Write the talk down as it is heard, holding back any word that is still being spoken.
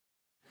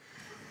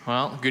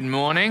Well, good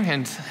morning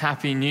and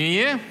Happy New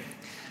Year.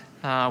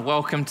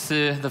 Welcome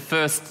to the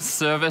first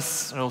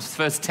service, or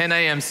first 10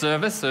 a.m.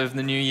 service of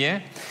the new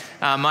year.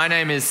 My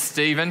name is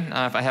Stephen,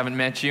 if I haven't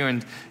met you,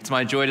 and it's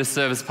my joy to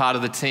serve as part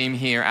of the team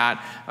here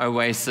at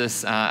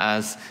Oasis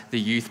as the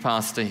youth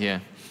pastor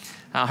here.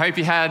 I hope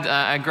you had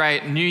a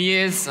great New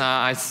Year's.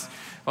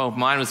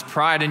 Mine was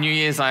prior to New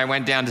Year's. I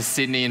went down to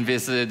Sydney and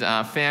visited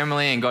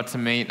family and got to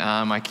meet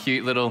my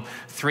cute little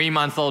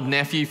 3-month-old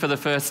nephew for the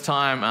first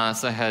time.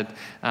 So I had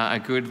a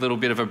good little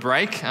bit of a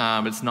break,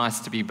 but it's nice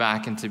to be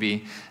back and to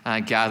be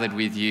gathered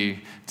with you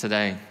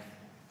today.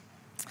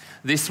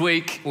 This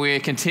week, we're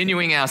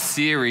continuing our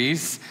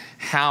series,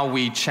 How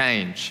We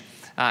Change.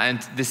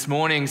 And this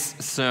morning's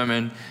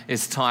sermon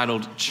is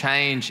titled,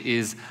 Change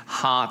is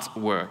Heart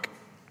Work.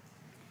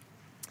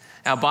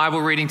 Our Bible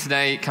reading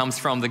today comes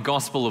from the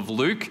Gospel of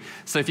Luke.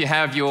 So if you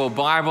have your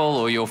Bible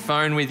or your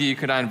phone with you,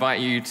 could I invite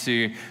you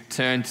to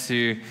turn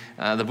to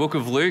the book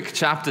of Luke,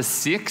 chapter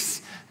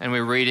 6, and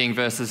we're reading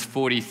verses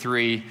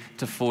 43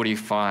 to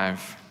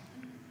 45.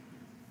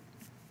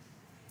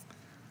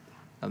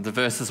 The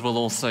verses will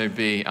also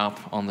be up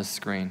on the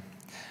screen.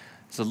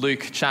 So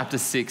Luke chapter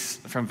 6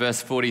 from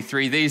verse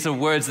 43, these are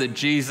words that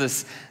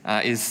Jesus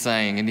is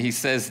saying, and he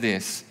says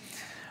this,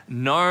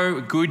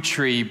 "No good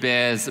tree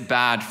bears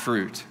bad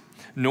fruit,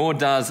 nor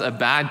does a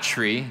bad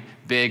tree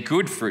bear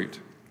good fruit.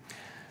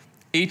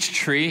 Each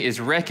tree is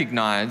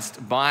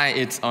recognized by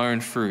its own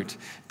fruit.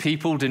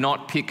 People do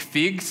not pick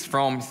figs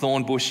from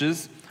thorn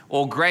bushes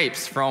or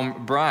grapes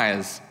from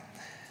briars.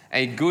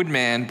 A good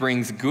man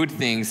brings good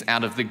things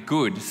out of the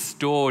good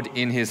stored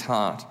in his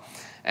heart,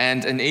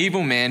 and an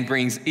evil man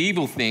brings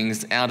evil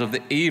things out of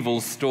the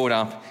evil stored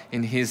up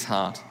in his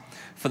heart.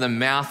 For the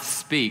mouth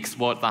speaks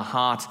what the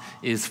heart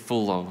is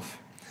full of."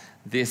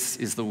 This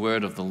is the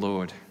word of the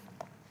Lord.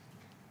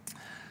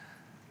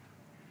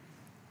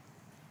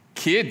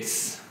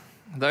 Kids,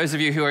 those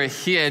of you who are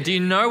here, do you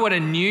know what a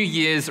New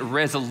Year's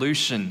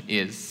resolution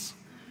is?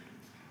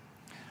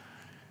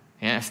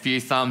 Yeah, a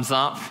few thumbs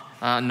up,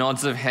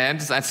 nods of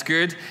heads, that's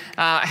good.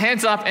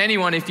 Hands up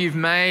anyone if you've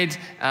made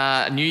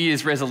New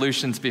Year's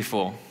resolutions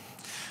before.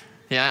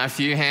 Yeah, a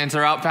few hands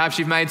are up. Perhaps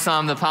you've made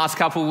some the past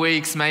couple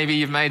weeks, maybe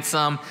you've made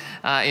some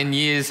in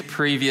years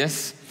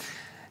previous.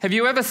 Have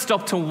you ever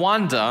stopped to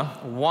wonder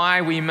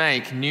why we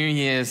make New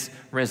Year's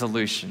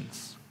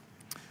resolutions?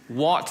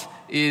 What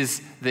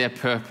is their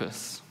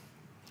purpose?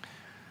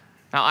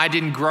 Now, I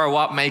didn't grow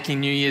up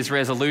making New Year's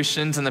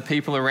resolutions, and the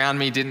people around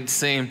me didn't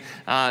seem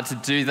to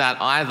do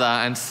that either,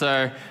 and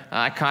so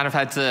I kind of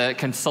had to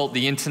consult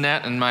the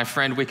internet and my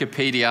friend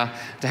Wikipedia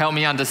to help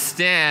me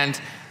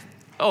understand,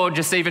 or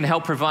just even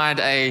help provide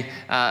a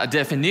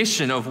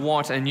definition of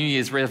what a New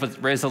Year's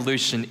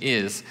resolution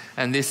is.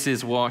 And this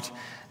is what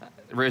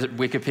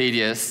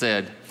Wikipedia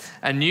said.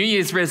 A New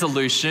Year's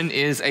resolution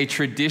is a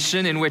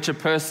tradition in which a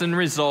person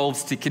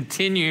resolves to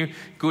continue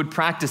good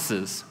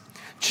practices,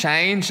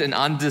 change an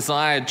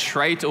undesired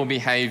trait or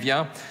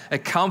behavior,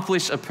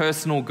 accomplish a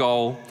personal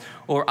goal,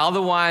 or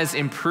otherwise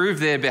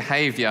improve their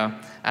behavior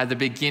at the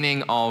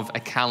beginning of a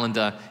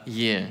calendar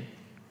year.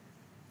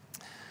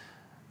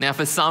 Now,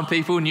 for some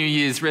people, New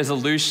Year's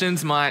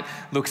resolutions might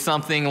look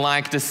something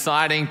like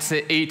deciding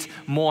to eat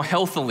more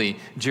healthily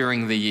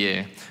during the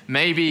year.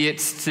 Maybe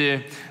it's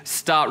to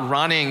start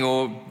running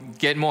or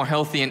get more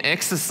healthy and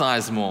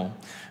exercise more.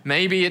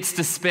 Maybe it's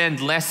to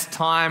spend less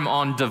time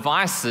on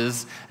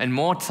devices and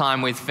more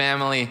time with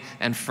family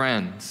and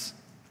friends.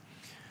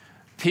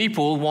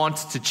 People want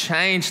to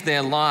change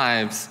their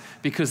lives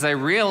because they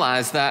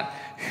realize that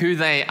who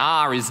they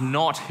are is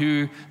not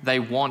who they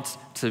want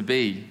to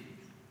be.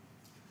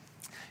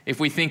 If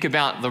we think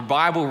about the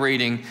Bible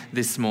reading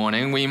this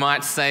morning, we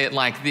might say it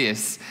like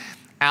this: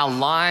 our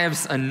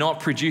lives are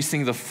not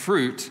producing the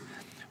fruit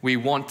we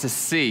want to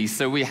see,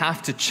 so we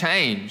have to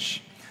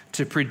change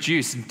to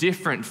produce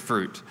different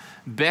fruit,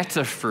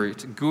 better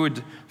fruit,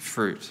 good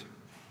fruit.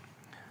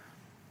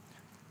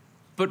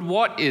 But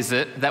what is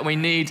it that we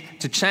need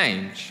to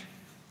change?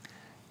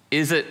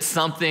 Is it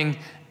something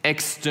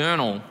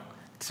external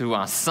to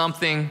us,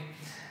 something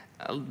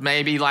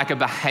maybe like a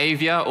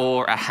behavior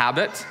or a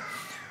habit?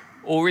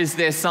 Or is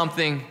there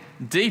something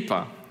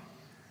deeper,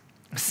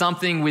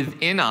 something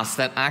within us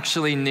that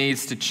actually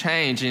needs to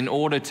change in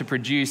order to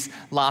produce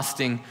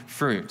lasting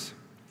fruit?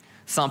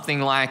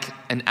 Something like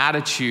an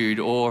attitude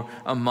or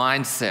a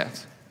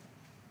mindset.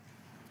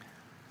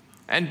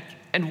 And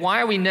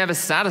why are we never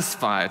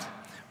satisfied?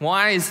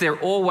 Why is there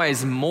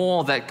always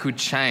more that could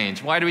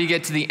change? Why do we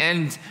get to the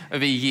end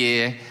of a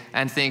year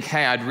and think,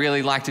 hey, I'd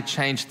really like to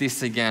change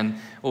this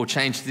again or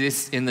change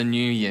this in the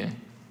new year?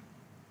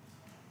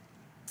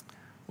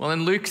 Well,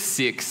 in Luke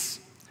 6,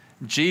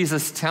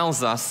 Jesus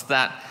tells us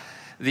that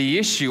the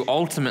issue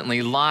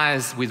ultimately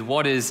lies with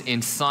what is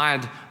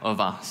inside of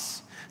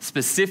us,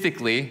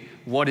 specifically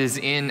what is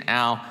in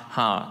our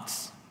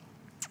hearts.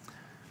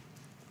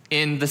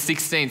 In the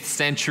 16th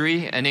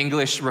century, an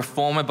English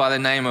reformer by the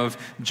name of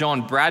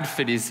John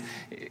Bradford is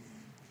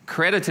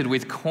credited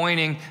with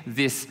coining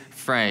this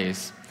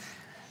phrase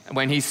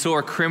when he saw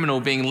a criminal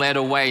being led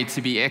away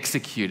to be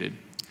executed.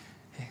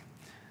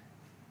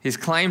 He's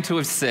claimed to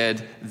have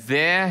said,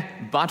 "There,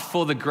 but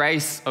for the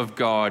grace of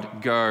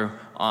God, go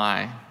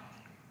I."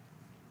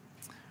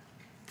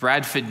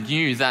 Bradford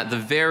knew that the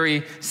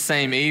very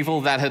same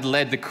evil that had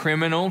led the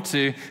criminal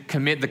to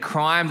commit the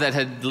crime that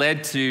had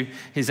led to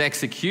his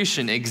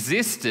execution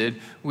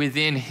existed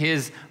within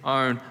his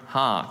own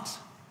heart.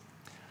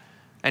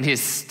 And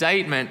his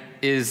statement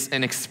is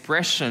an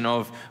expression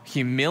of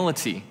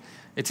humility.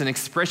 It's an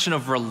expression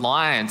of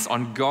reliance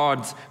on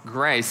God's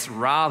grace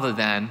rather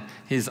than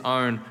his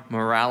own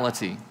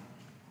morality.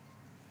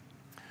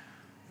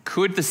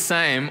 Could the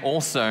same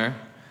also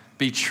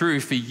be true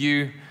for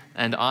you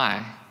and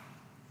I?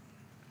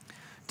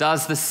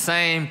 Does the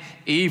same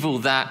evil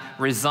that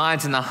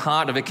resides in the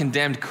heart of a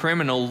condemned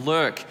criminal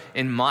lurk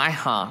in my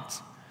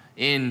heart,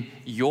 in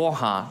your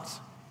heart?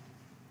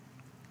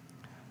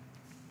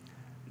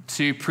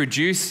 To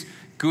produce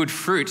good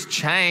fruit,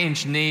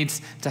 change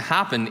needs to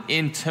happen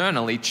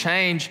internally.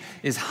 Change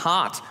is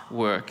heart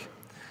work.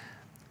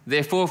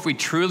 Therefore, if we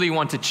truly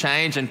want to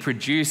change and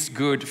produce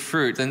good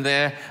fruit, then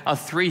there are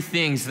three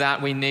things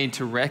that we need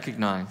to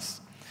recognize.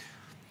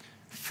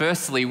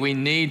 Firstly, we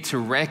need to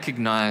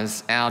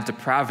recognize our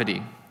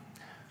depravity.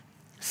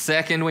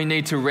 Second, we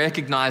need to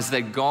recognize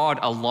that God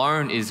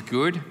alone is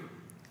good.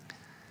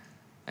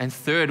 And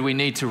third, we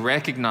need to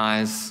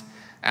recognize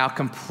our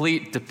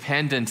complete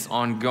dependence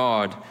on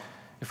God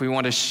if we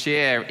want to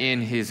share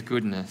in his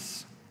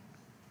goodness.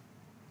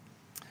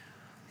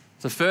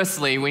 So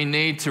firstly, we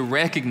need to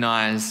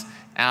recognize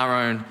our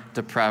own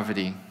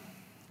depravity.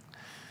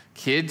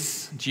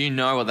 Kids, do you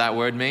know what that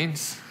word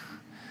means?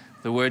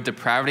 The word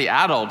depravity.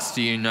 Adults,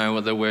 do you know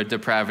what the word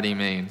depravity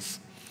means?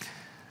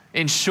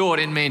 In short,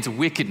 it means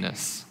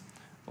wickedness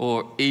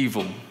or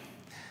evil.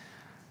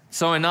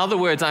 So in other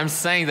words, I'm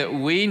saying that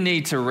we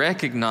need to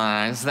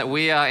recognize that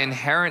we are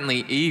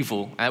inherently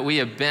evil, that we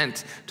are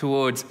bent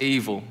towards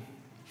evil.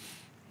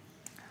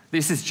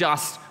 This is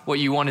just what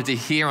you wanted to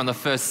hear on the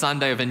first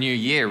Sunday of a new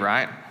year,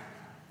 right?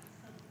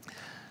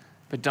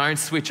 But don't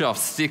switch off.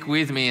 Stick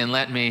with me and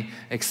let me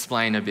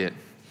explain a bit.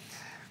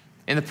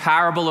 In the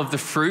parable of the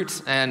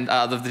fruit and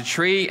of the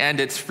tree and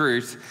its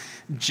fruit,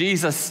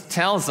 Jesus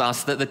tells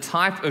us that the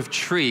type of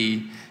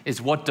tree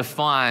is what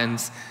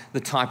defines the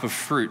type of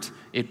fruit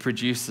it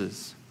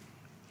produces.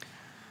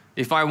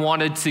 If I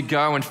wanted to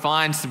go and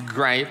find some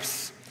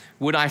grapes,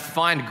 would I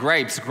find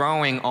grapes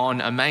growing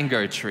on a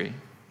mango tree?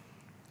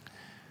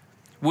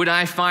 Would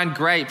I find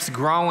grapes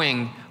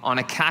growing on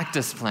a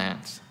cactus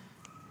plant?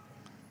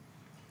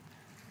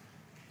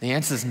 The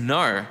answer is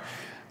no.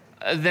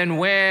 Then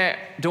where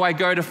do I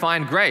go to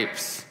find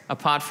grapes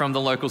apart from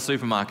the local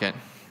supermarket?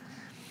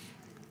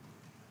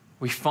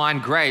 We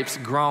find grapes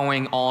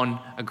growing on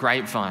a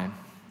grapevine.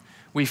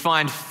 We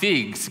find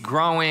figs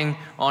growing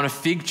on a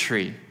fig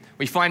tree.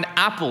 We find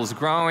apples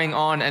growing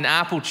on an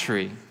apple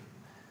tree.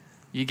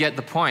 You get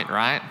the point,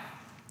 right?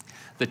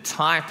 The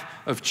type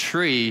of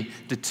tree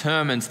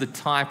determines the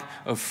type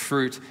of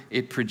fruit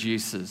it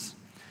produces.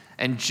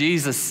 And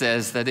Jesus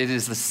says that it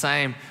is the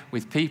same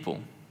with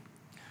people.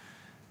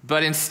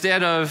 But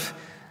instead of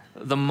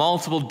the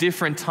multiple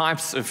different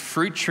types of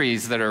fruit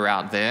trees that are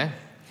out there,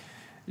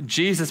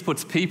 Jesus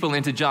puts people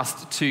into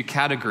just two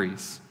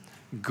categories: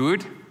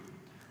 good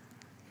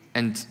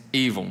and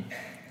evil.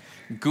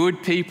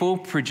 Good people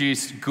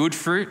produce good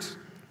fruit,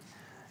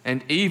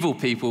 and evil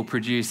people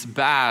produce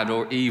bad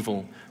or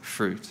evil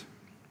fruit.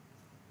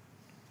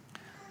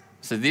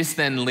 So this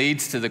then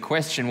leads to the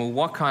question, well,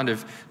 what kind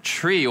of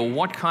tree or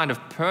what kind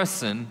of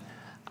person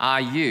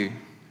are you?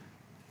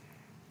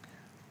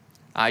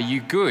 Are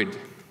you good?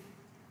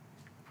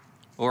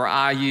 Or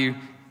are you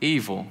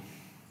evil?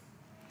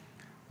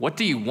 What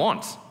do you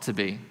want to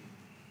be?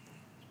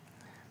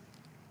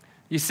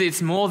 You see,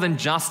 it's more than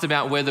just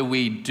about whether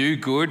we do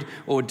good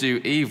or do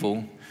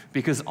evil,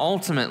 because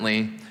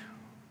ultimately,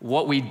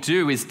 what we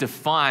do is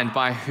defined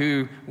by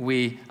who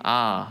we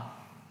are.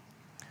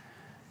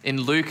 In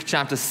Luke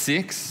chapter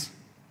 6,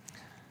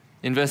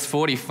 in verse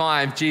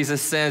 45, Jesus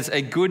says,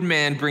 "A good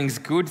man brings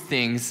good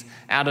things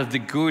out of the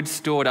good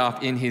stored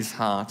up in his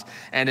heart,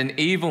 and an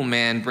evil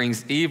man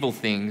brings evil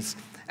things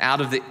out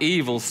of the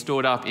evil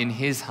stored up in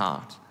his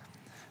heart.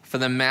 For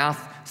the mouth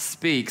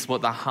speaks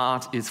what the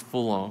heart is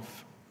full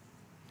of."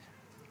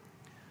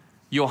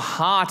 Your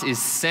heart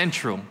is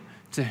central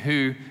to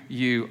who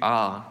you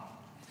are.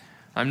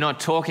 I'm not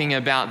talking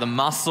about the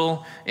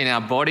muscle in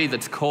our body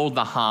that's called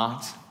the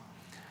heart.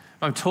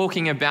 I'm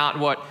talking about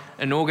what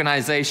an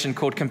organization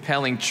called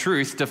Compelling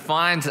Truth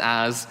defines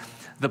as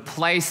the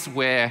place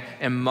where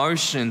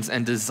emotions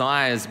and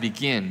desires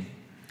begin.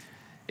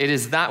 It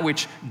is that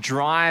which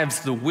drives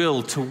the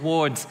will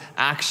towards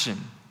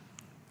action.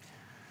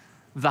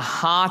 The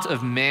heart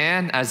of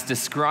man, as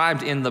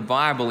described in the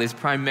Bible, is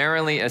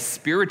primarily a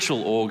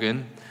spiritual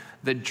organ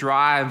that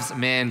drives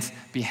man's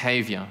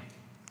behavior.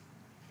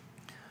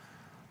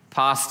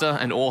 Pastor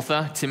and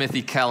author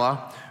Timothy Keller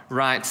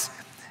writes,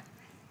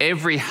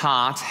 "Every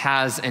heart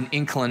has an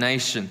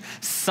inclination,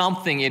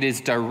 something it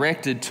is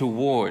directed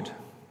toward.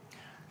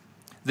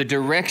 The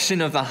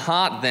direction of the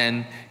heart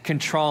then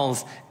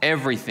controls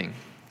everything.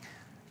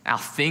 our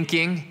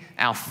thinking,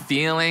 our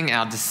feeling,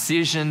 our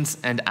decisions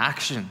and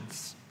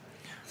actions.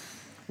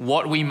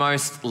 What we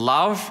most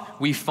love,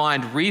 we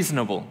find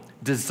reasonable,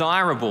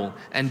 desirable,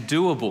 and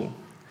doable.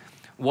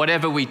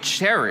 Whatever we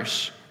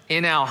cherish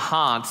in our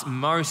hearts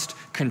most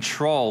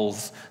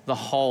controls the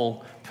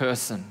whole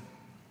person.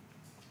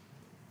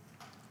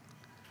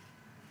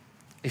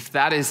 If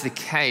that is the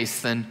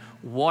case, then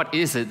what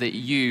is it that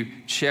you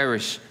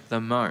cherish the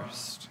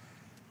most?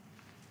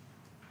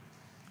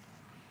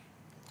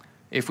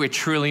 If we're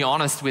truly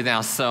honest with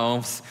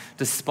ourselves,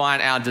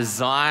 despite our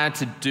desire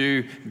to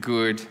do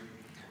good,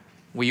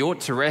 we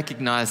ought to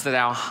recognize that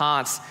our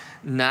hearts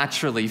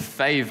naturally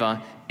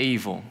favor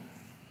evil.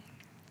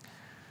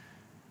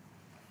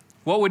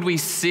 What would we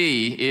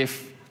see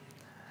if,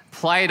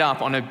 played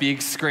up on a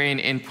big screen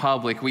in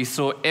public, we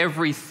saw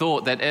every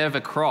thought that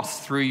ever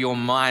crossed through your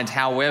mind,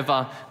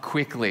 however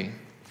quickly?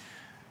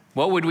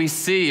 What would we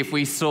see if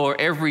we saw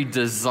every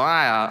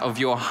desire of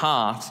your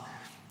heart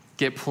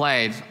get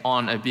played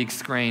on a big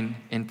screen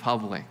in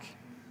public?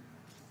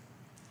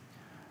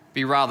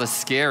 Be rather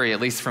scary, at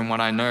least from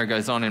what I know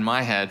goes on in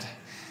my head.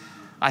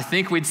 I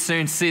think we'd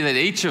soon see that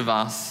each of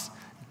us,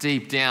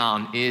 deep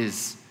down,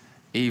 is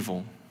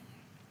evil.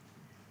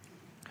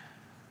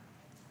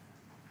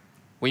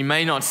 We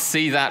may not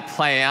see that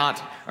play out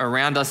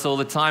around us all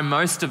the time.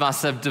 Most of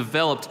us have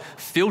developed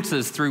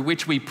filters through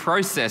which we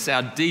process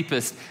our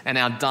deepest and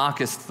our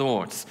darkest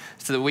thoughts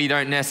so that we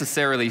don't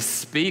necessarily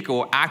speak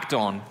or act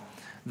on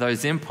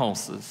those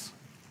impulses.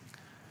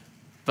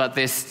 But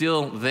they're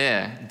still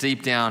there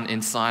deep down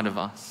inside of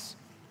us.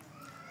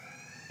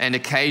 And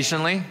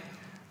occasionally,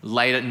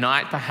 late at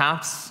night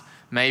perhaps,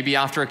 maybe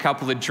after a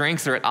couple of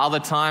drinks or at other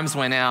times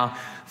when our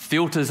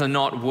filters are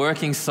not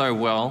working so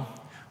well,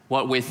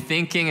 what we're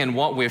thinking and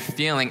what we're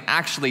feeling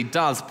actually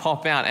does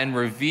pop out and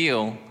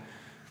reveal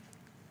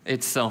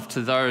itself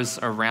to those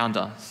around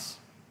us.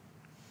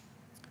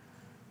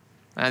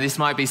 This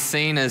might be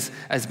seen as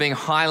being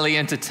highly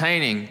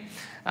entertaining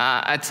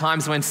at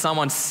times when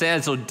someone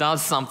says or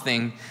does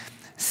something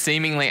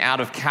seemingly out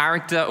of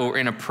character or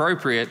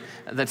inappropriate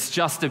that's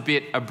just a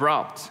bit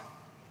abrupt.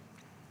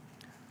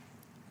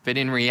 But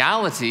in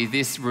reality,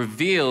 this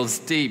reveals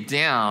deep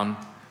down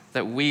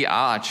that we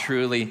are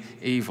truly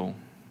evil.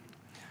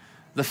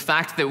 The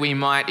fact that we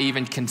might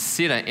even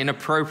consider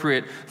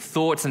inappropriate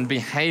thoughts and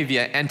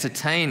behavior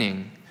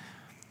entertaining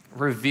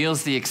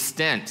reveals the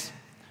extent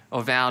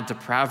of our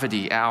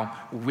depravity, our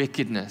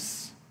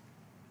wickedness.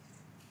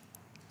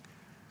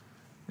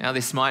 Now,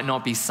 this might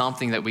not be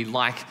something that we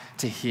like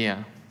to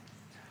hear,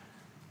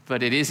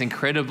 but it is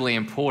incredibly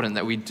important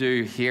that we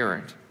do hear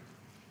it.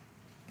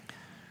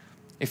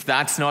 If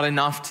that's not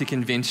enough to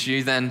convince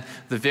you, then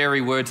the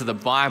very words of the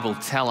Bible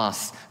tell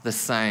us the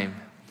same.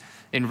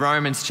 In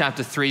Romans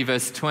chapter 3,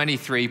 verse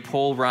 23,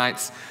 Paul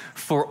writes,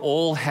 "For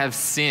all have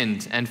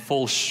sinned and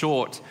fall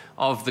short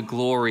of the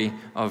glory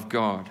of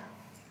God."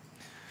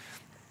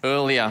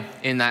 Earlier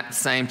in that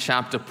same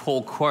chapter,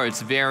 Paul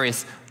quotes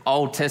various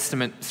Old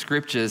Testament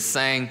scriptures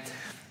saying,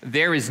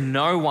 "There is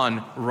no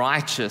one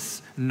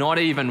righteous, not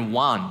even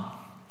one.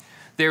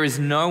 There is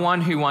no one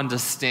who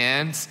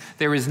understands.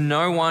 There is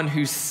no one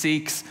who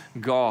seeks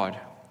God.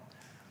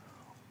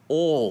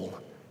 All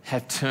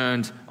have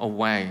turned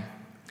away.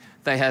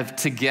 They have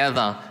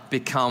together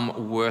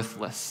become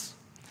worthless.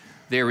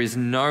 There is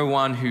no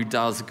one who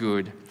does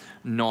good,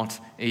 not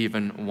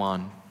even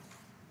one."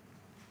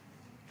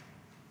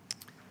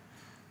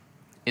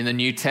 In the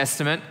New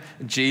Testament,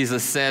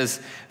 Jesus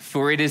says,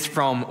 "For it is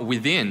from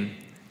within,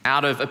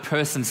 out of a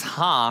person's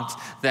heart,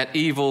 that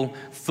evil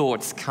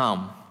thoughts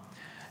come.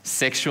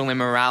 Sexual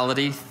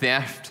immorality,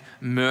 theft,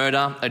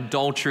 murder,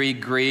 adultery,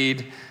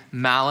 greed,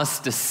 malice,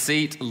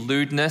 deceit,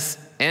 lewdness,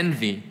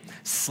 envy,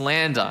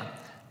 slander,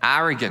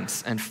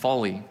 arrogance, and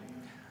folly.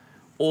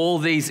 All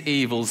these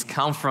evils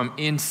come from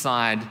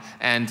inside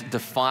and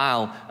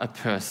defile a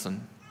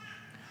person."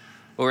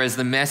 Or as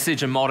the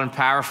Message, a modern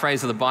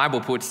paraphrase of the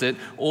Bible, puts it,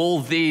 "All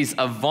these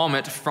are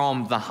vomit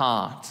from the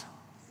heart."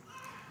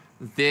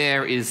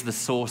 There is the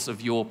source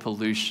of your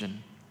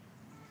pollution.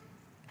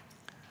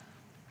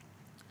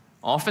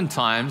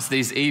 Oftentimes,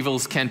 these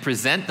evils can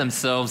present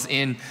themselves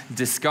in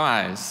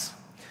disguise.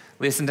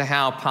 Listen to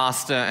how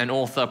pastor and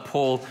author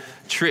Paul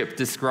Tripp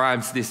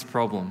describes this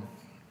problem.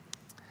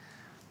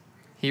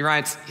 He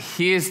writes,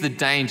 "Here's the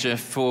danger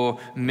for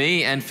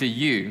me and for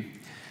you.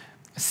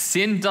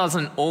 Sin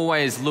doesn't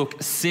always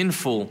look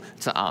sinful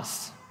to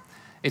us.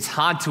 It's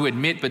hard to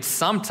admit, but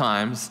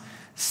sometimes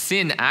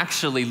sin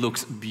actually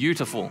looks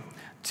beautiful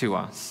to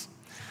us.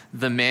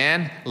 The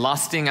man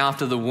lusting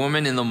after the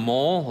woman in the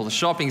mall or the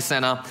shopping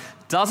center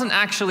doesn't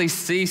actually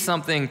see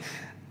something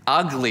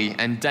ugly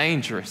and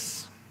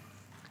dangerous.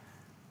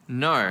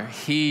 No,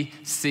 he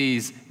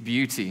sees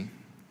beauty.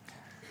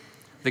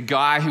 The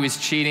guy who is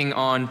cheating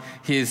on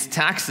his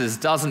taxes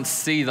doesn't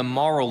see the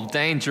moral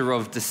danger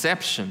of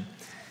deception.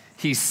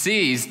 He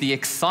sees the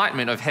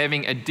excitement of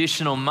having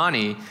additional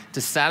money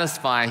to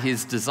satisfy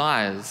his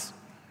desires.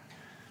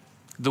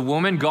 The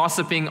woman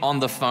gossiping on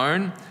the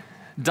phone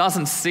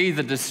doesn't see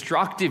the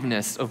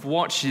destructiveness of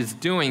what she's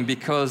doing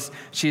because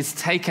she's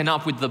taken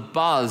up with the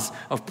buzz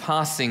of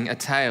passing a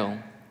tale.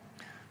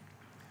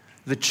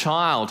 The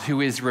child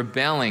who is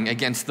rebelling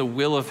against the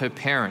will of her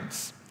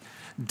parents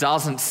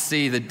doesn't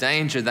see the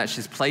danger that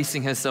she's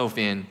placing herself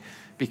in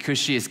because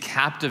she is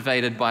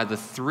captivated by the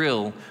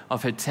thrill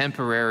of her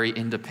temporary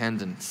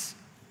independence.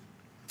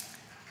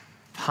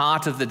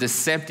 Part of the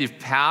deceptive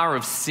power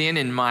of sin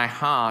in my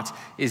heart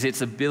is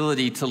its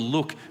ability to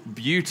look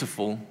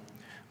beautiful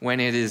when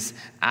it is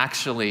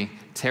actually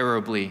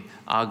terribly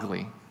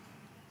ugly.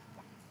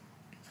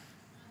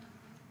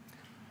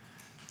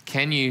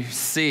 Can you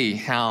see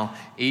how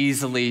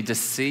easily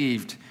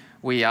deceived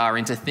we are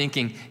into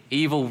thinking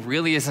evil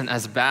really isn't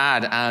as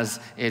bad as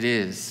it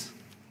is?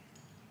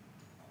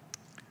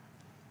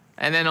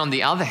 And then on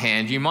the other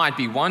hand, you might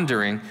be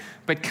wondering,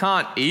 but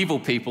can't evil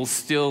people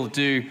still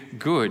do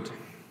good?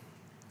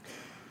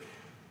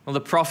 Well,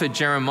 the prophet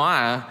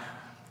Jeremiah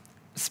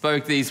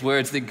spoke these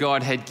words that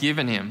God had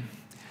given him.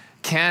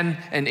 Can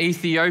an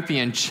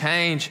Ethiopian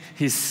change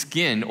his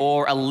skin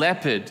or a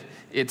leopard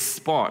its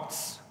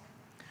spots?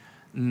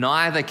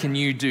 Neither can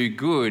you do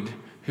good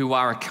who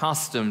are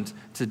accustomed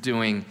to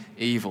doing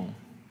evil.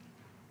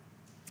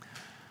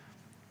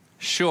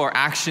 Sure,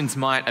 actions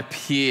might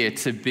appear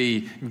to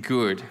be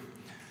good,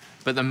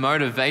 but the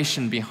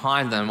motivation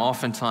behind them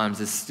oftentimes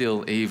is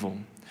still evil.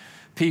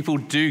 People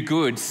do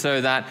good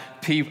so that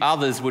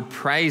others would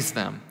praise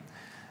them.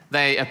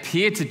 They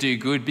appear to do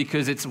good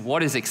because it's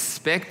what is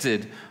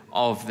expected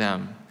of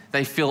them.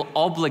 They feel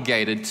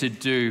obligated to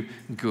do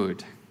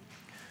good.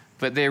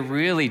 But they're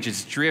really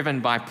just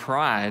driven by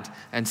pride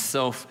and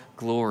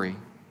self-glory.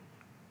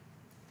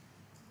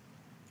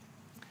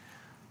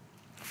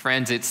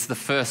 Friends, it's the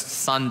first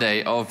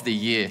Sunday of the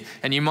year,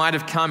 and you might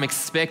have come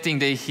expecting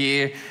to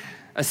hear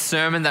a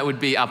sermon that would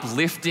be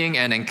uplifting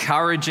and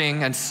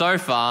encouraging, and so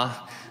far,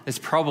 this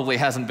probably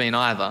hasn't been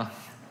either.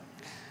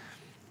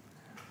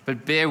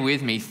 But bear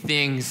with me,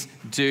 things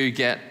do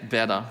get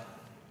better.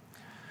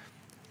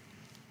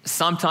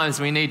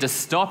 Sometimes we need to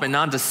stop and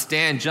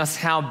understand just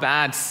how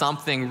bad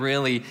something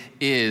really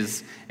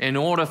is in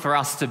order for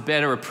us to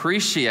better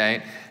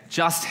appreciate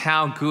just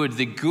how good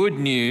the good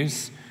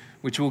news,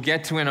 which we'll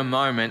get to in a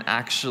moment,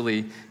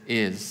 actually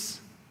is.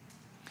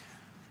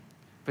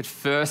 But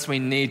first, we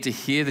need to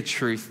hear the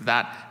truth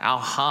that our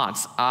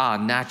hearts are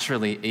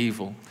naturally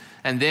evil,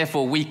 and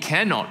therefore we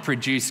cannot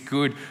produce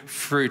good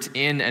fruit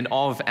in and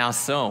of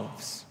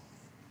ourselves.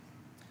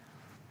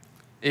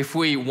 If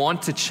we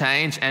want to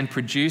change and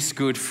produce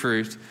good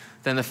fruit,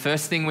 then the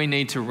first thing we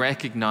need to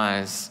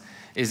recognize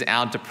is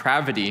our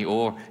depravity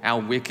or our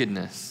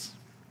wickedness.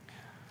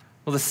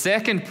 Well, the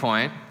second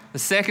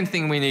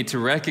thing we need to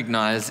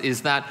recognize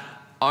is that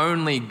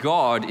only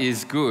God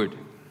is good.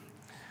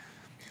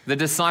 The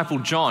disciple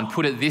John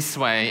put it this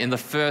way in the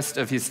first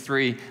of his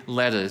 3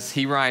 letters.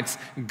 He writes,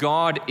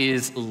 "God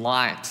is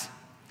light.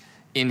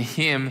 In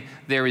him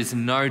there is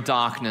no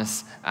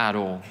darkness at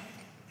all."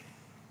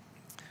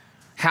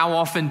 How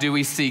often do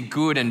we see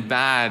good and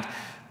bad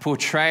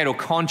portrayed or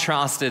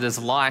contrasted as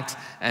light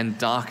and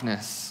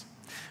darkness?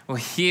 Well,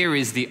 here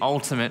is the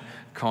ultimate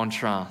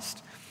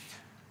contrast.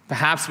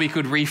 Perhaps we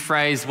could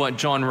rephrase what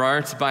John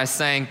wrote by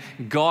saying,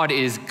 God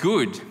is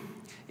good.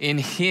 In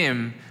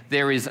him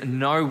there is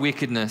no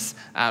wickedness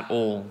at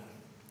all.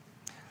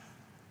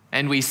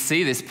 And we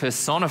see this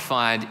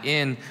personified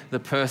in the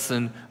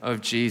person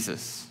of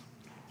Jesus.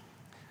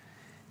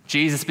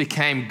 Jesus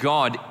became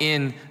God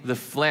in the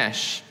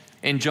flesh.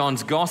 In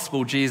John's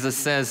gospel, Jesus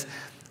says,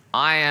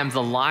 "I am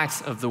the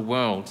light of the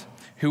world.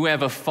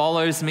 Whoever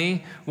follows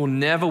me will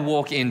never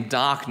walk in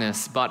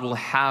darkness, but will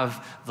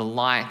have the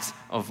light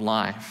of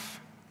life."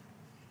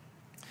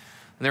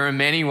 There are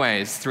many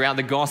ways throughout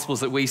the Gospels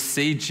that we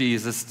see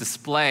Jesus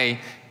display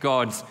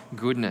God's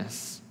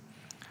goodness.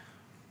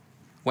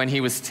 When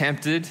he was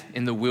tempted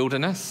in the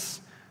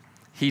wilderness,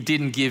 he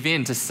didn't give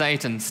in to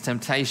Satan's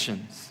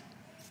temptations.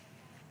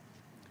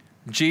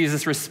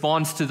 Jesus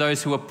responds to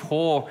those who are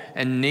poor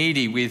and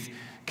needy with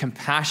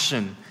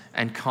compassion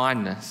and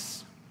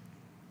kindness.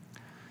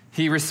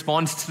 He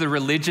responds to the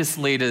religious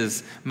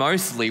leaders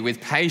mostly with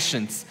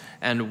patience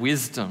and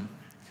wisdom.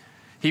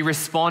 He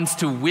responds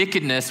to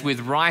wickedness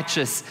with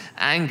righteous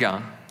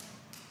anger.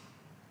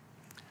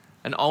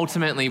 And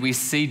ultimately, we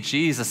see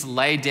Jesus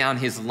lay down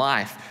his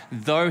life,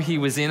 though he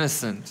was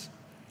innocent,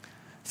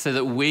 so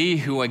that we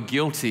who are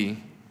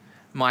guilty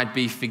might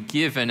be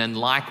forgiven and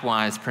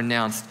likewise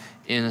pronounced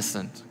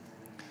innocent.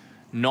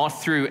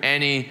 Not through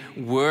any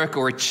work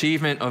or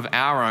achievement of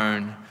our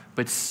own,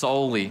 but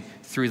solely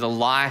through the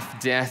life,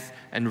 death,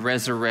 and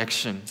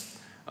resurrection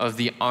of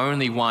the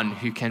only one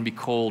who can be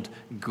called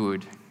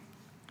good.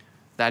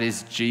 That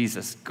is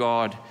Jesus,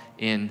 God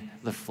in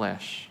the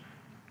flesh.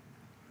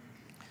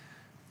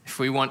 If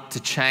we want to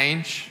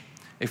change,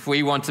 if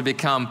we want to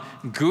become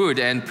good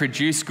and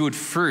produce good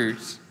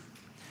fruit,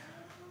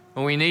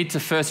 well, we need to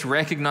first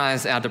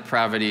recognize our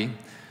depravity.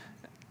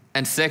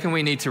 And second,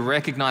 we need to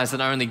recognize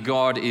that only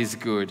God is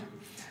good.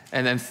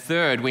 And then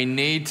third, we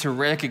need to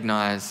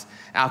recognize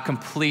our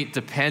complete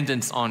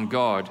dependence on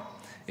God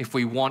if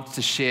we want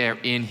to share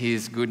in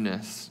His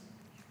goodness.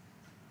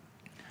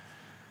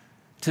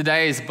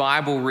 Today's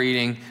Bible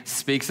reading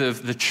speaks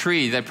of the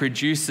tree that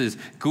produces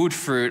good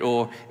fruit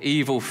or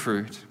evil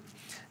fruit.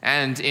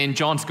 And in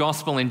John's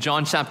Gospel, in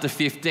John chapter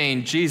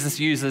 15, Jesus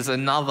uses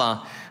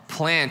another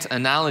plant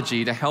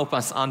analogy to help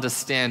us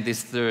understand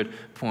this third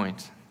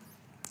point.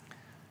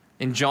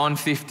 In John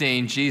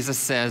 15, Jesus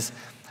says,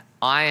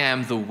 I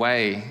am the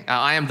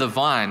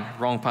vine,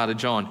 wrong part of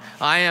John.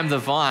 I am the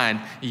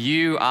vine,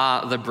 you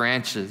are the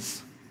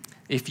branches.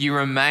 If you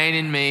remain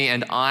in me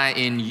and I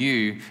in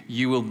you,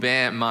 you will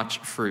bear much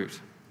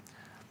fruit.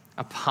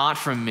 Apart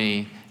from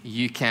me,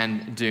 you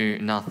can do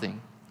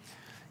nothing.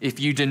 If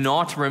you do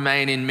not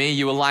remain in me,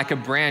 you are like a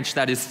branch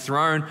that is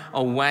thrown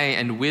away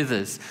and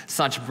withers.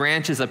 Such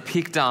branches are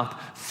picked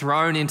up,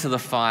 thrown into the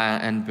fire,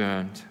 and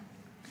burned.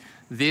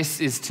 This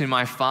is to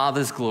my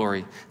Father's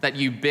glory, that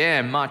you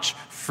bear much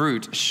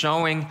fruit,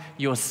 showing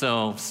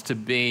yourselves to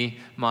be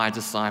my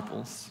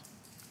disciples.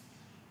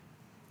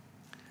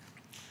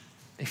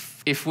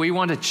 If we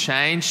want to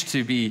change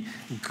to be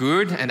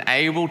good and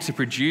able to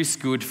produce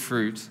good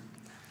fruit,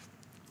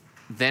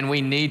 then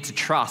we need to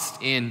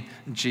trust in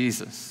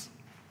Jesus.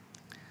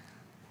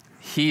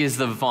 He is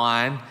the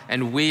vine,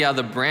 and we are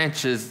the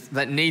branches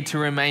that need to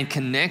remain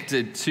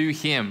connected to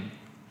Him.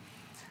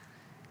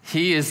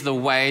 He is the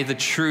way, the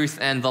truth,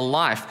 and the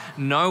life.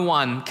 No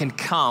one can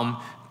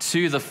come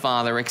to the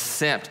Father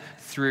except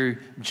through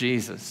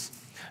Jesus.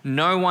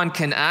 No one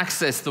can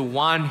access the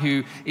one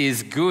who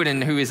is good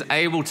and who is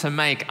able to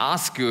make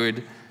us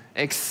good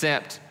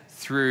except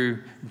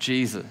through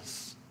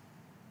Jesus.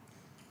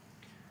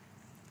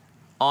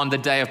 On the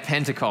day of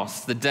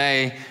Pentecost, the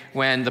day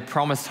when the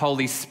promised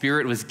Holy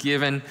Spirit was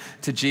given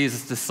to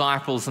Jesus'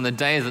 disciples, and the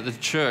day that the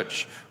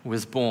church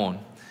was born.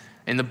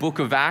 In the book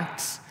of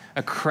Acts,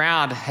 a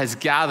crowd has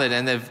gathered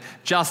and they've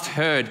just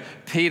heard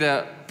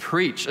Peter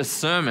preach a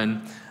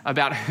sermon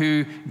about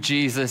who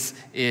Jesus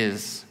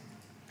is.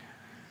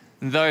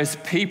 And those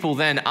people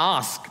then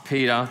ask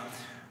Peter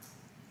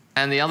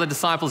and the other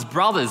disciples,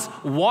 brothers,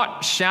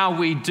 what shall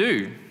we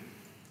do?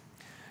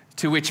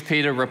 To which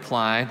Peter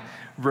replied,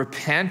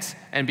 repent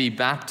and be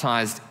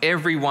baptized,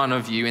 every one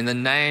of you, in the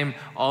name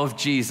of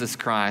Jesus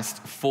Christ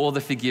for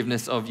the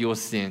forgiveness of your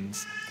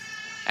sins,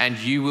 and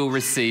you will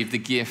receive the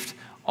gift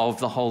of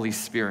the Holy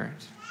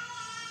Spirit.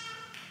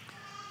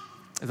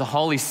 The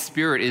Holy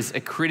Spirit is a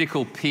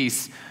critical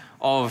piece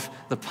of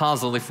the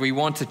puzzle if we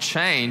want to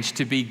change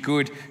to be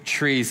good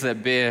trees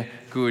that bear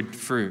good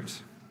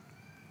fruit.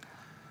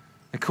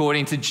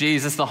 According to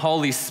Jesus, the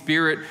Holy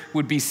Spirit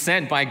would be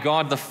sent by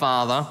God the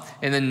Father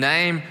in the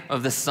name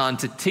of the Son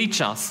to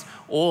teach us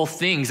all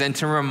things and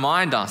to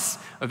remind us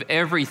of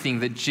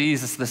everything that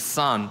Jesus the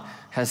Son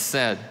has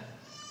said.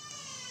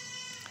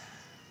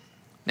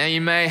 Now,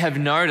 you may have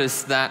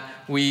noticed that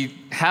we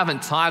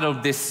haven't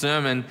titled this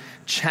sermon,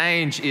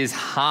 Change is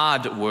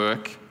Hard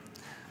Work.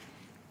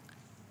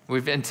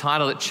 We've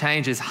entitled it,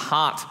 Change is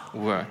Heart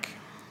Work.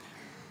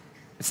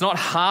 It's not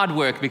hard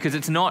work because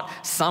it's not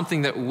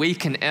something that we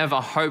can ever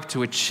hope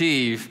to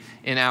achieve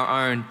in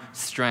our own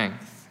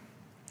strength.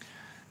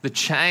 The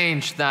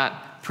change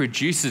that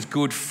produces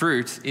good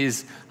fruit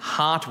is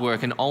heart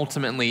work, and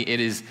ultimately it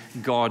is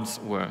God's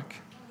work.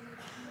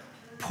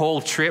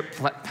 Paul Tripp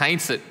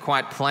paints it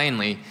quite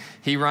plainly.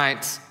 He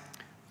writes,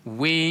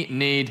 we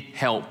need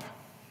help,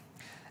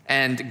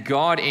 and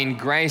God in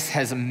grace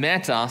has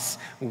met us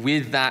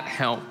with that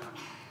help.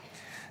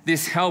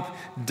 This help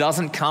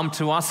doesn't come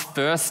to us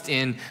first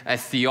in a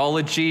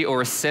theology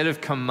or a set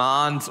of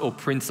commands or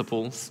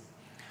principles,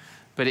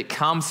 but it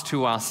comes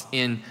to us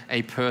in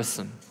a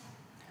person.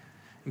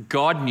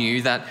 God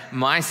knew that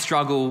my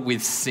struggle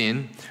with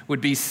sin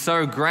would be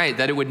so great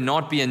that it would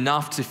not be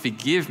enough to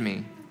forgive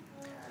me.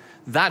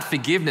 That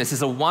forgiveness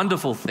is a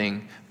wonderful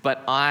thing,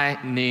 but I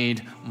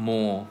need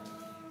more.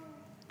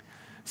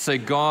 So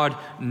God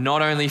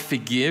not only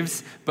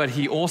forgives, but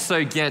He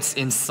also gets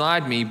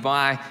inside me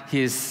by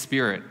His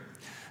Spirit.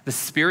 The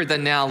Spirit that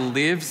now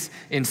lives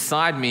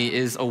inside me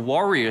is a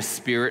warrior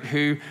spirit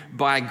who,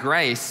 by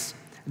grace,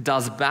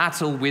 does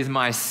battle with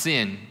my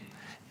sin,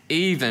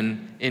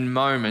 even in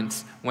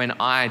moments when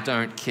I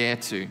don't care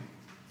to.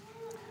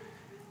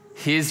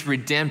 His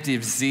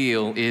redemptive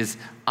zeal is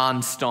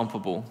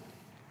unstoppable.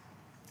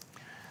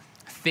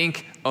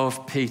 Think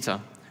of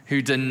Peter,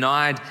 who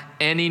denied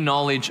any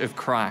knowledge of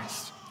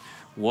Christ.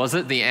 Was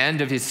it the end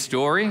of his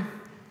story?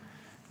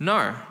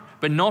 No,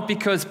 but not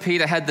because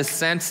Peter had the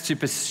sense to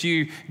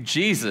pursue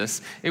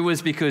Jesus. It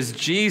was because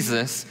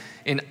Jesus,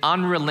 in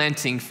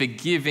unrelenting,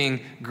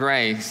 forgiving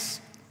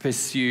grace,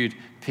 pursued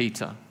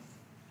Peter.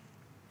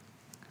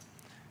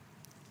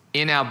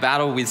 In our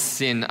battle with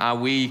sin, are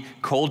we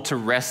called to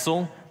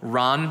wrestle,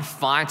 run,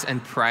 fight,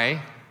 and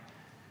pray?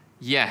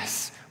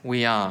 Yes,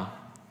 we are.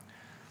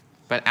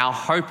 But our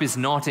hope is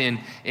not in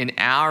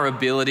our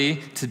ability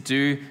to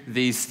do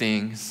these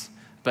things,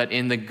 but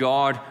in the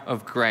God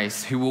of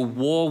grace, who will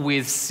war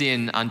with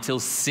sin until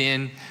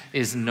sin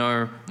is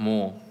no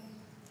more.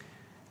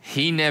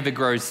 He never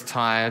grows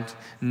tired,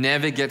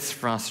 never gets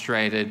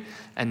frustrated,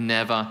 and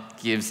never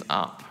gives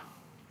up.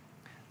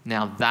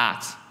 Now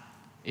that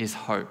is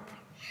hope.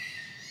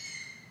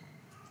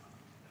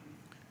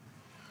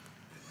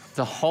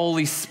 The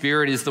Holy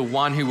Spirit is the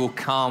one who will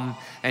come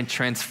and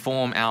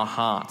transform our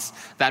hearts.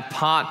 That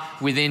part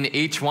within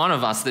each one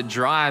of us that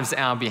drives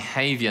our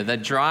behavior,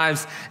 that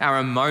drives our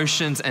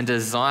emotions and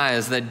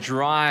desires, that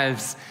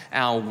drives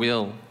our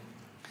will.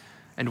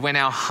 And when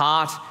our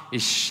heart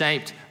is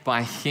shaped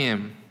by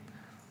Him,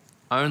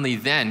 only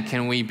then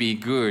can we be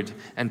good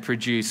and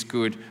produce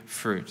good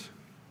fruit.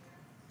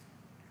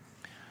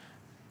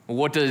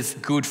 What does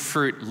good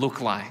fruit look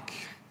like?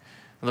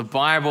 The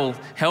Bible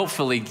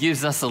helpfully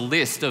gives us a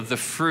list of the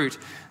fruit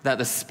that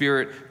the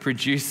Spirit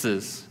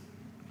produces.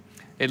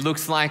 It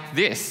looks like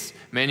this.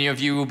 Many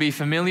of you will be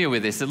familiar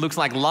with this. It looks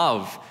like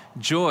love,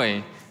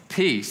 joy,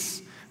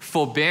 peace,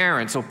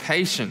 forbearance or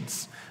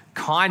patience,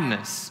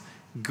 kindness,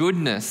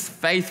 goodness,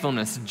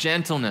 faithfulness,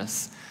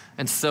 gentleness,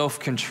 and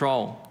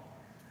self-control.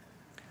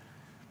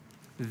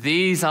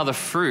 These are the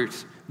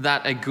fruit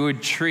that a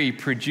good tree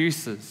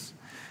produces.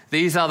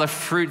 These are the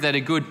fruit that a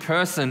good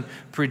person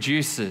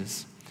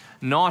produces.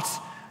 Not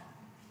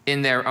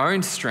in their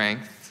own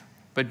strength,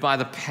 but by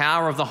the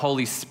power of the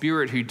Holy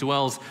Spirit who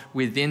dwells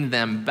within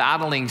them,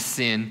 battling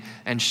sin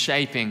and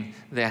shaping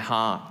their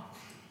heart.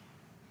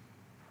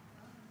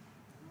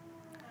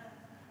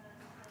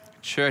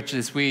 Church,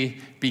 as we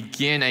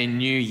begin a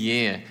new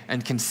year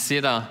and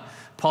consider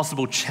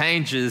possible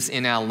changes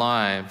in our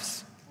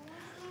lives,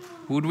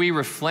 would we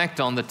reflect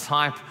on the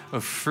type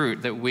of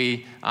fruit that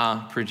we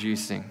are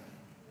producing?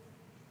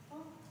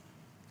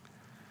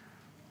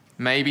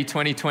 Maybe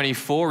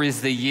 2024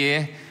 is the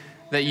year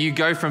that you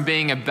go from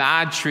being a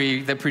bad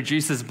tree that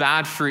produces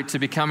bad fruit to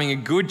becoming a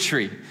good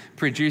tree,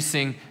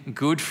 producing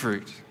good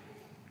fruit.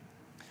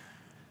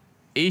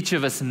 Each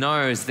of us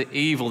knows the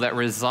evil that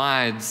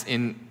resides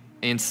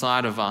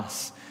inside of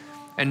us.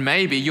 And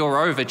maybe you're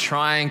over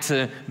trying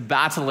to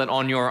battle it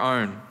on your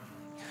own.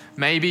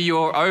 Maybe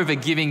you're over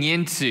giving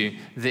into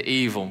the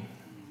evil.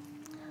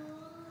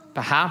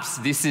 Perhaps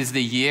this is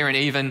the year and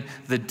even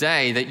the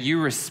day that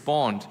you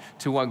respond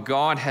to what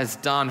God has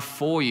done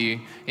for you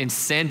in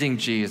sending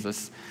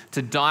Jesus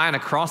to die on a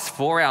cross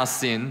for our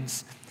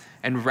sins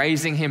and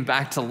raising Him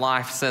back to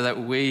life so that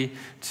we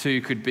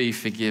too could be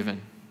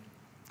forgiven.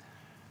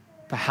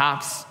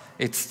 Perhaps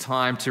it's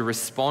time to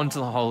respond to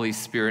the Holy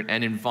Spirit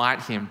and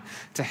invite Him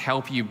to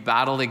help you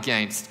battle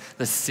against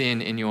the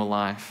sin in your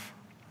life.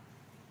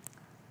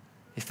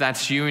 If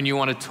that's you and you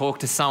want to talk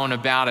to someone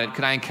about it,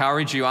 could I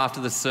encourage you after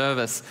the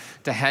service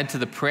to head to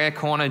the prayer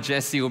corner?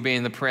 Jesse will be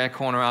in the prayer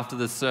corner after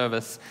the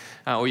service,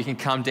 or you can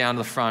come down to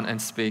the front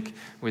and speak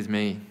with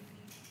me.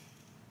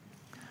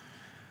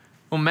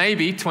 Or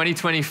maybe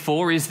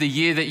 2024 is the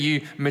year that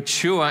you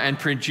mature and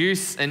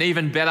produce an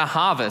even better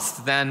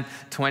harvest than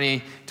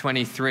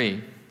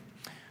 2023.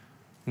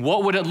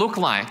 What would it look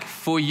like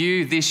for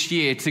you this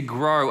year to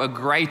grow a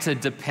greater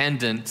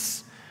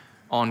dependence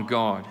on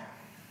God?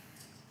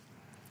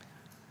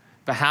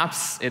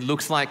 Perhaps it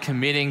looks like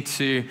committing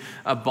to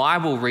a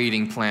Bible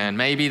reading plan.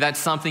 Maybe that's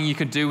something you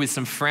could do with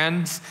some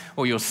friends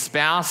or your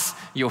spouse,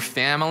 your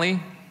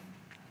family.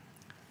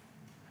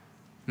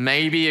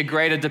 Maybe a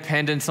greater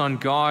dependence on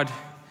God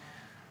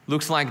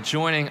looks like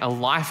joining a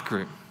life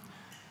group.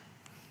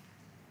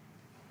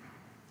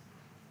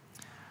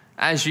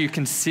 As you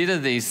consider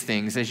these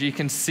things, as you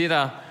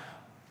consider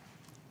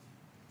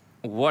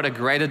what a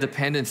greater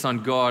dependence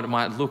on God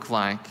might look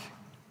like,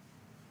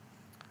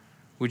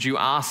 would you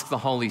ask the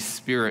Holy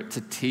Spirit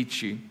to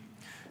teach you,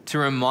 to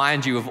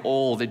remind you of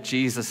all that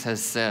Jesus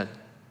has said?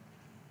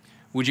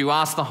 Would you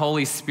ask the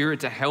Holy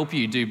Spirit to help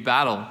you do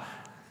battle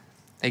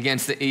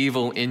against the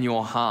evil in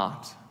your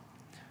heart?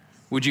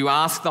 Would you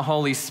ask the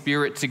Holy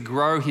Spirit to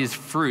grow His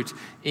fruit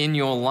in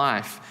your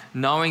life,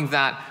 knowing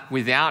that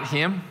without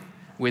Him,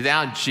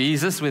 without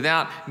Jesus,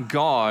 without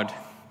God,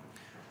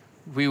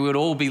 we would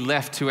all be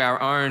left to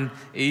our own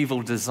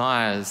evil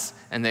desires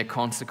and their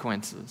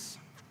consequences?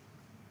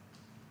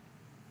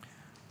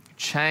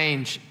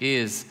 Change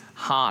is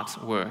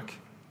heart work.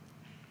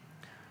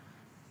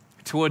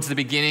 Towards the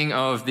beginning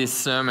of this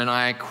sermon,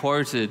 I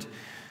quoted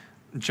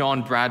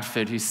John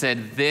Bradford, who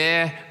said,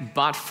 "There,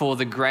 but for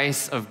the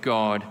grace of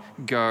God,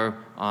 go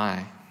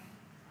I."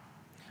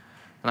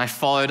 And I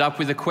followed up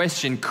with a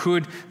question: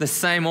 could the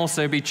same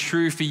also be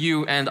true for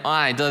you and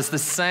I? Does the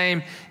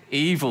same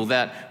evil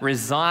that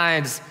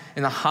resides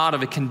in the heart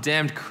of a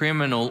condemned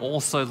criminal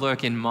also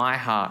lurk in my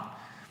heart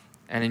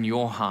and in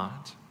your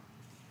heart?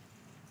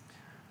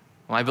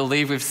 Well, I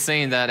believe we've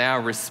seen that our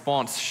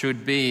response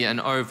should be an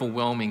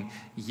overwhelming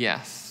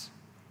yes.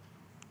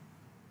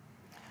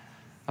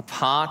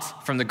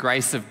 Apart from the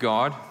grace of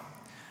God,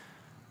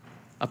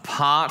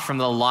 apart from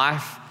the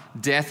life,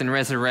 death, and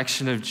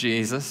resurrection of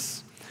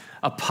Jesus,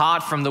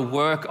 apart from the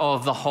work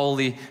of the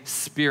Holy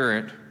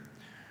Spirit,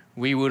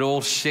 we would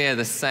all share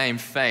the same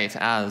fate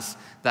as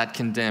that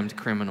condemned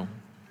criminal.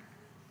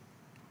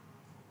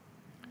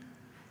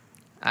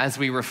 As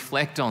we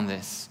reflect on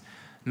this,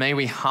 May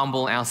we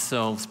humble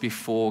ourselves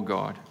before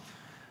God,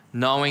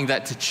 knowing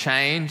that to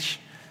change,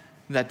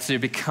 that to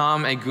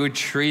become a good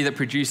tree that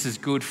produces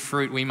good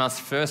fruit, we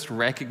must first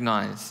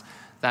recognize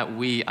that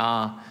we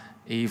are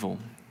evil,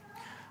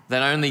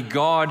 that only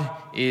God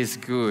is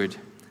good,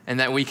 and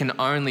that we can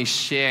only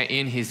share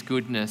in his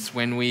goodness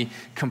when we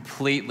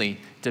completely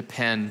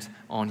depend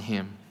on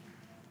him.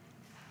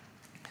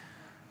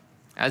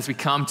 As we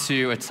come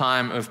to a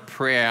time of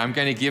prayer, I'm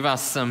going to give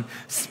us some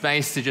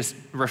space to just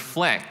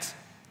reflect.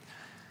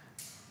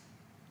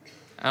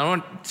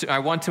 I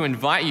want to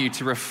invite you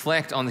to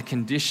reflect on the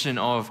condition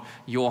of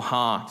your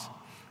heart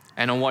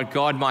and on what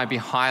God might be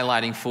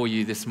highlighting for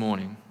you this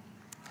morning.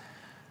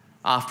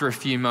 After a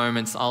few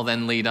moments, I'll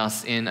then lead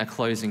us in a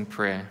closing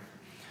prayer.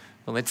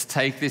 But let's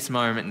take this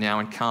moment now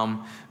and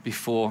come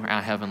before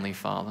our Heavenly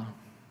Father.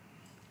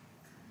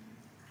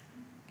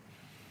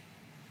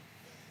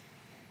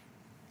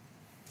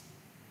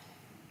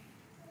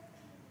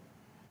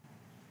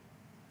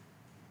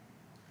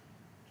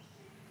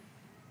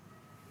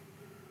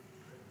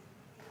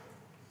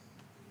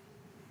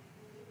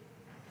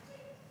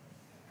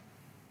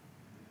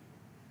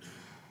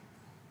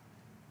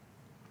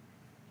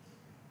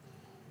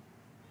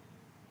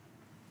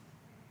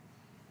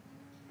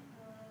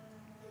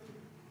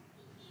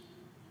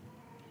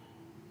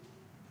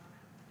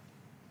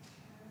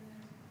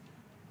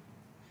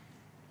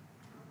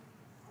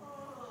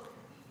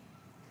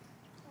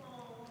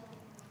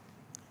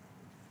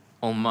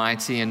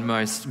 Almighty and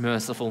most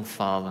merciful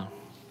Father,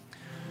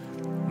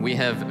 we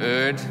have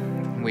erred,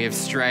 we have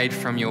strayed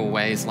from your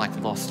ways like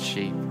lost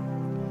sheep.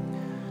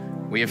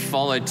 We have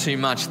followed too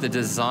much the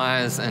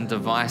desires and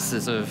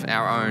devices of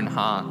our own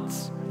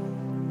hearts.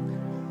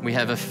 We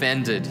have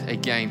offended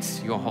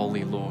against your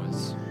holy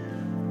laws.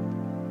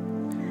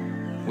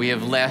 We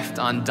have left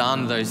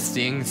undone those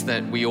things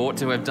that we ought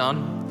to have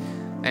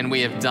done, and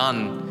we have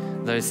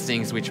done those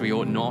things which we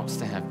ought not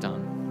to have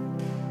done.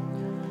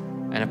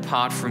 And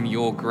apart from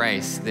your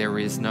grace, there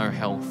is no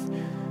health,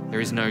 there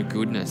is no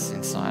goodness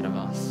inside of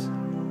us.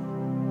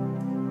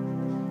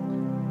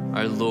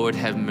 O Lord,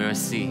 have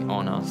mercy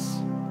on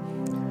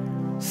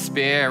us.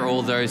 Spare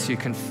all those who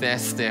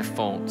confess their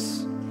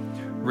faults.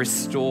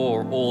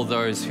 Restore all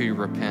those who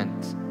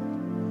repent.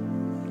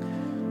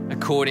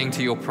 According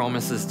to your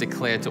promises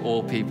declared to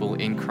all people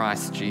in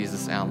Christ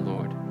Jesus our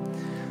Lord.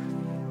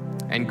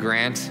 And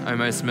grant, O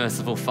most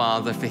merciful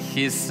Father, for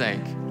his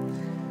sake,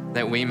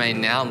 that we may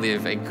now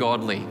live a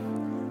godly,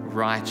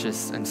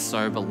 righteous, and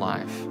sober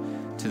life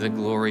to the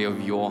glory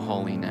of your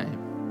holy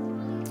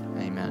name.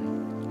 Amen.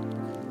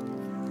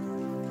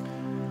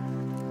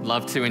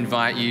 Love to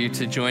invite you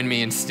to join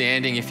me in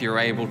standing if you're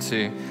able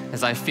to,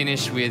 as I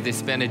finish with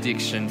this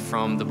benediction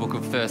from the book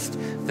of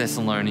 1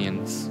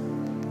 Thessalonians.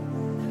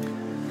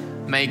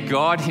 May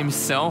God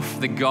himself,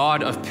 the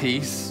God of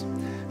peace,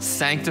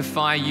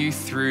 sanctify you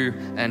through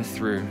and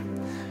through.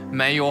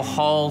 May your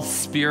whole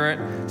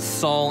spirit,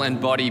 soul, and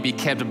body be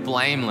kept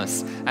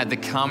blameless at the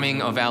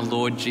coming of our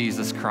Lord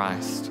Jesus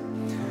Christ.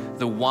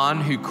 The one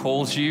who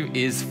calls you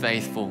is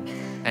faithful,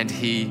 and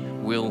he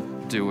will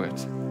do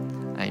it.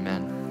 Amen.